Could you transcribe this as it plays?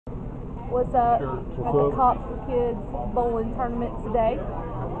What's up? Sure. At the Cops for Kids bowling tournament today.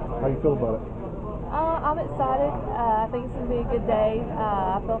 How you feel about it? I'm excited. I think it's going to be a good day.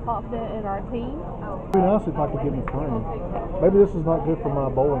 I feel confident in our team. It'd be nice if I could get in the frame. Maybe this is not good for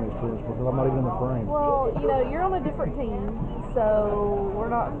my bowling experience because I'm not even in the frame. Well, you know, you're on a different team, so we're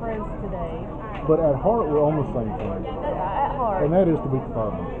not friends today. But at heart, we're on the same team. At heart. And that is to beat the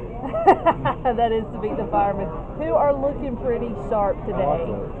firemen. That is to beat the firemen, who are looking pretty sharp today.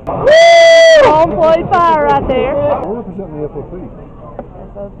 Woo! Home plate fire right there. We're representing the FOP.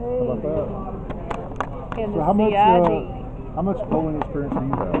 FOP. How about that? And So the how CID. much bowling experience do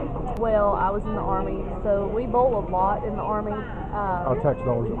you have? Well, I was in the Army, so we bowl a lot in the Army. Our tax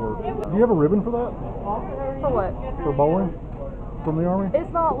dollars at work. Do you have a ribbon for that? For what? For bowling? From the Army?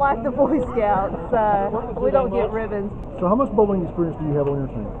 It's not like the Boy Scouts. We don't get ribbons. So how much bowling experience do you have on your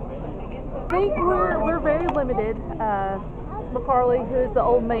team? I think we're very limited. McCarley, who is the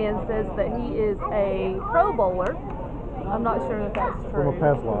old man, says that he is a pro bowler. I'm not sure that that's true. From a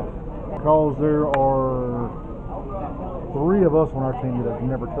past life. Because there are 3 of us on our team that have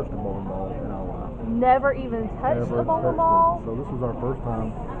never touched a bowling ball in our life. Never even touched a bowling ball? So this is our first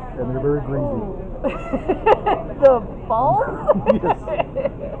time, and they're very greasy. The balls? Yes.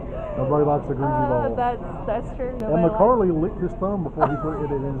 Nobody likes a greasy ball. That's true. And McCarley licked his thumb before he put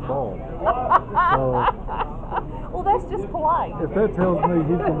it in his ball. Well, that's just polite. If that tells me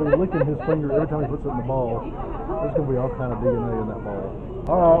he's going to be licking his finger every time he puts it in the ball, there's going to be all kind of DNA in that ball.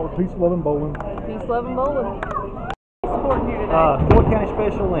 All right, well, peace, love, and bowling. Peace, love, and bowling. Supporting here today. Floyd County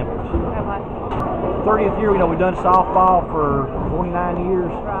Special Olympics. Am I? 30th year, we've done softball for 29 years.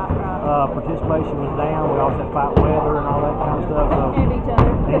 Right. Participation was down. We also had to fight weather and all that kind of stuff. So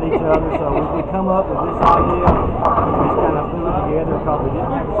And each other. So we come up with this idea. We just kind of threw it together because we didn't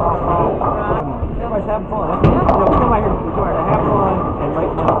have a softball. Everybody's having fun. We come out here to have fun and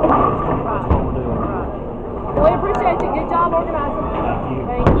make money. That's what we're doing. Well, we appreciate you. Good job organizing. Thank you.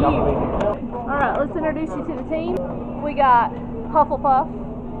 Thank you. All right, let's introduce you to the team. We got Hufflepuff.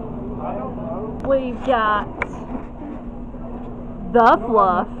 We've got the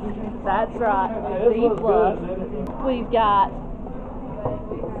Fluff. That's right, the Fluff. We've got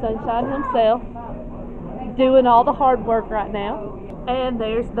Sunshine himself doing all the hard work right now. And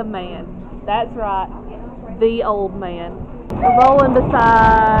there's the man. That's right, the old man. We're rolling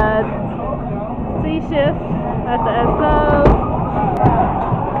beside C-Shift at the SO.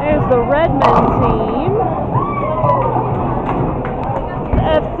 There's the Redmond team. The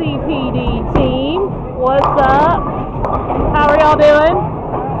FCPD team. What's up? How are y'all doing?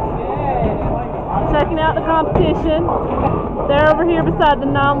 Checking out the competition. They're over here beside the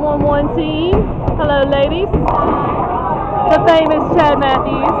 911 team. Hello, ladies. The famous Chad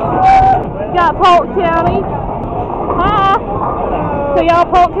Matthews. Got Polk County. Hi. So y'all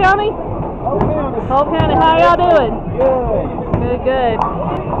Polk County? Polk County, how y'all doing? Good.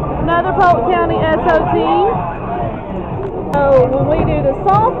 Another Polk County SO team. So when we do the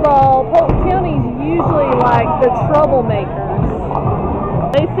softball, Polk County's usually like the troublemakers.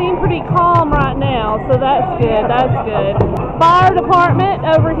 They seem pretty calm right now, so that's good. Fire department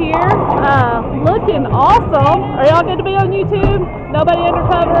over here, looking awesome. Are y'all good to be on YouTube? Nobody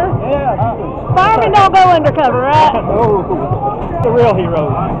undercover? Yeah. Firemen don't go undercover, right? No. The real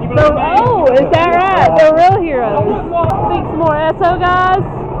heroes. Is that right? The real heroes. Think some more SO guys.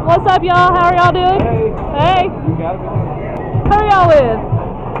 What's up, y'all? How are y'all doing? Hey. You got it. Who are y'all with?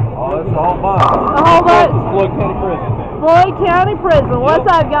 Oh, it's a whole bunch. A whole bunch? Floyd County Prison. Floyd County Prison. What's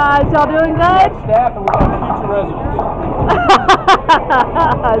up, guys? Y'all doing good? Staff and we got future residents.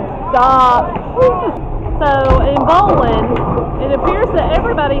 Stop. So in bowling, it appears that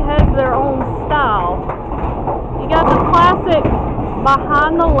everybody has their own style. You got the classic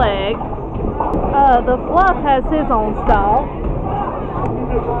behind the leg. The Fluff has his own style.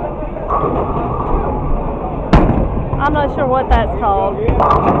 I'm not sure what that's called.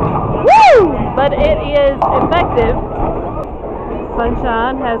 Woo! But it is effective.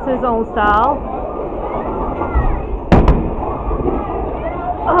 Sunshine has his own style.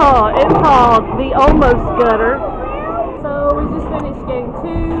 Oh, it's called the Almost Gutter. So we just finished game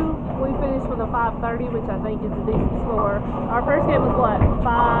 2. We finished with a 530, which I think is a decent score. Our first game was what?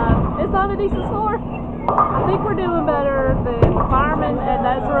 5. It's not a decent score. I think we're doing better than the firemen, and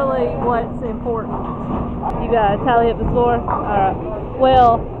that's really what's important. You gotta tally up the score? Alright.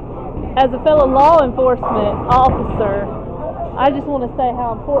 Well, as a fellow law enforcement officer, I just want to say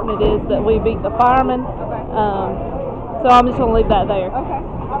how important it is that we beat the firemen. So I'm just going to leave that there. Okay,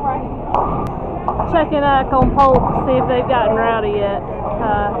 alright. Checking back on Polk to see if they've gotten rowdy yet.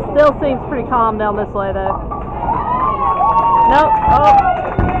 Still seems pretty calm down this way though. Nope. Oh.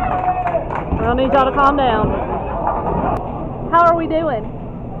 need y'all to calm down. How are we doing?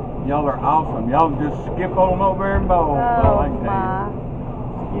 Y'all are awesome. Y'all just skip on over there and bowl. Oh my.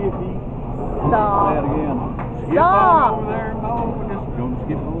 Skippy. Stop. Say it again. Skip Stop. on over there and bowl. We're just gonna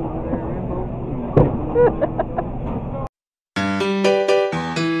skip over there and bowl. We're gonna skip over there and bowl.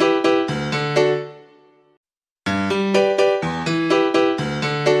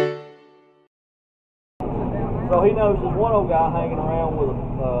 So he knows there's one old guy hanging around with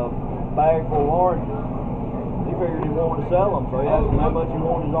a bag full of oranges. He figured he wanted to sell them, so he asked him how much he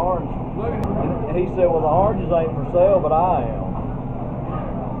wanted his orange. And he said, well, the oranges ain't for sale, but I am.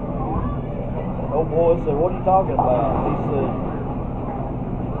 Old boy said, what are you talking about? He said,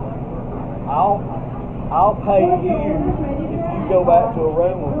 I'll pay you if you go back to a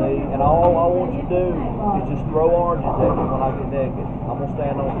room with me, and all I want you to do is just throw oranges at me when I get naked. I'm going to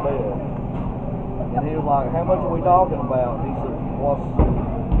stand on the bed. And he was like, how much are we talking about? He said, what's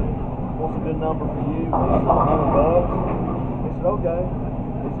a good number for you? And he said, $100. He said, okay.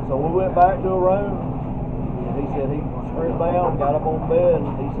 He said, so we went back to a room, and he said he stripped down, got up on bed,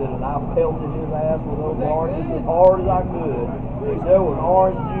 and he said, and I pelted his ass with those oranges as hard as I could. He said, there was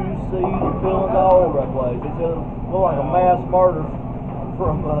orange juice, seeds, and fillings all over that place. He said, it looked like a mass murder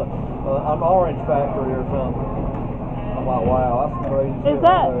from an orange factory or something. I'm like, wow, that's some crazy shit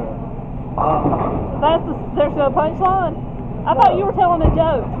right there. There's no punchline? I thought you were telling a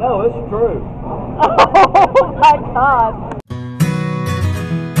joke. No, it's true. Oh my God.